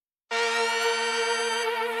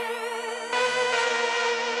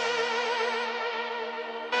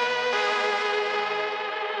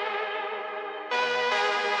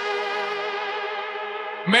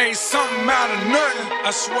Made something out of nothing,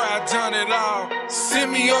 I swear I done it all.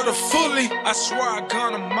 Semi or the fully, I swear I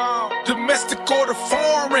gun them all. Domestic or the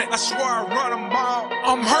foreign, I swear I run them all.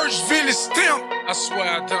 I'm Hirschville stamp, I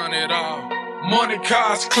swear I done it all. Money,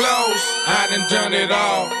 cars, clothes, I done it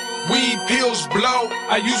all. Weed, pills, blow,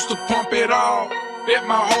 I used to pump it all. Bet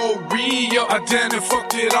my whole re-up, I done and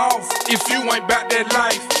fucked it off. If you ain't bout that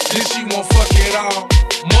life, then she won't fuck it all.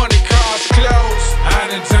 Money, cars, clothes, I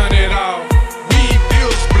done it all. Weed,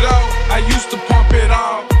 pills, blow, I used to pump it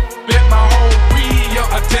all. Bet my whole re-up,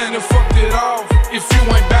 I done and fucked it off. If you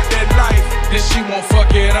ain't bout that life, then she won't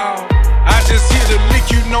fuck it all. I just hit a lick,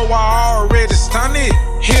 you know I already stunned it.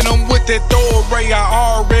 Hit him with that throwaway, I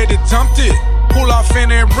already dumped it. Pull off in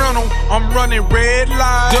that rental, I'm running red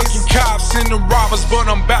lights. Ducking cops and the robbers, but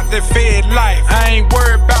I'm bout that fed life. I ain't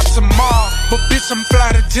worried about tomorrow, but bitch, I'm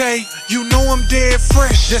fly today. You know I'm dead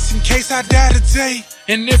fresh, just in case I die today.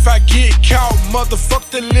 And if I get caught, motherfuck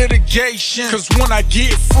the litigation. Cause when I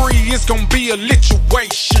get free, it's gonna be a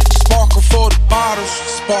lituation. Sparkle for the bottles,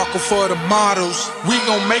 sparkle for the models. We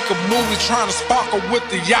gon' make a movie trying to sparkle with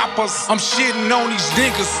the yappers. I'm shitting on these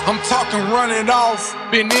niggas, I'm talking run it off.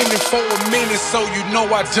 Been in it for a minute, so you know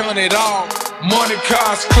I done it all. Money,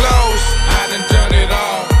 cars, clothes, I done it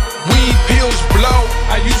all. Weed, pills, blow,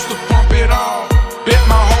 I used to pump it all. Bet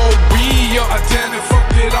my whole re-up, I done and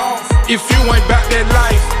fucked it off. If you ain't bout that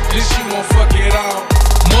life, then she won't fuck it all.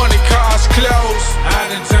 Money, cars, clothes,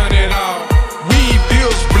 I done it all. Weed,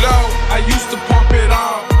 pills, blow, I used to pump it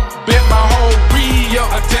all. Bet my whole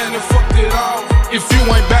re-up, I done and fucked it off. If you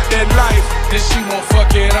ain't bout that life, then she won't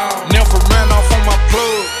fuck it all. Never ran off on my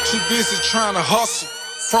plug, too busy trying to hustle.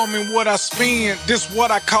 From me what I spend, this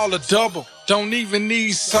what I call a double. Don't even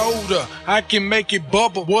need soda, I can make it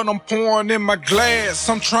bubble. What I'm pouring in my glass,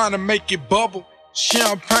 I'm trying to make it bubble.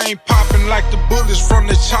 Champagne popping like the bullets from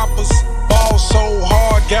the choppers. Ball so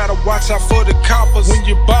hard, gotta watch out for the coppers. When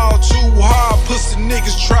you ball too hard, pussy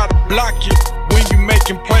niggas try to block you. When you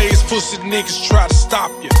making plays, pussy niggas try to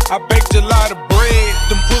stop you. I baked a lot of bread,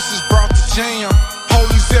 them pussies brought the jam.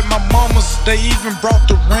 Police at my mama's, they even brought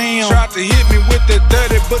the ram. Tried to hit me with that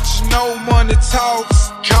dirty, but you know money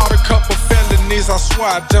talks. Caught a couple felonies, I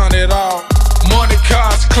swear I done it all. Money,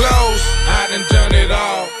 cars, clothes, I done it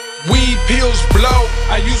all. Weed, pills, blow,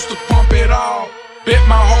 I used to pump it all. Bet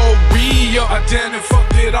my whole re-up, I done and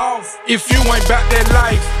fucked it off. If you ain't bout that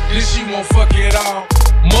life, then she won't fuck it all.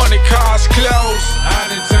 Money, cars, clothes,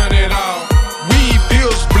 I done it all. Weed,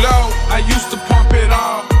 pills, blow, I used to pump it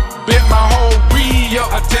all. Bet my whole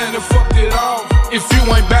re-up, I done and fucked it off. If you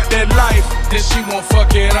ain't bout that life, then she won't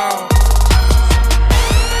fuck it all.